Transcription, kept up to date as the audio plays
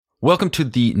Welcome to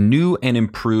the new and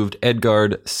improved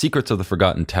Edgard Secrets of the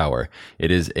Forgotten Tower. It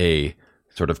is a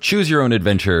sort of choose your own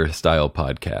adventure style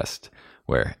podcast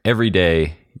where every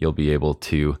day you'll be able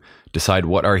to decide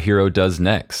what our hero does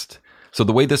next. So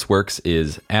the way this works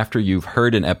is after you've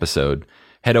heard an episode,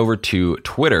 head over to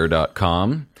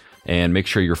twitter.com and make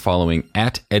sure you're following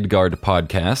at Edgard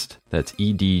Podcast. That's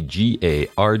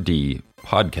EDGARD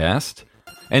Podcast.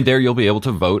 And there you'll be able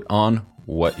to vote on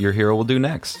what your hero will do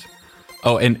next.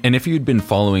 Oh, and if you'd been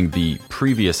following the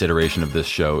previous iteration of this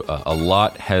show, a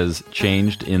lot has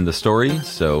changed in the story.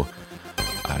 So,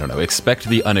 I don't know, expect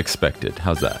the unexpected.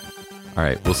 How's that? All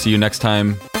right, we'll see you next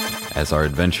time as our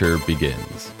adventure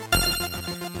begins.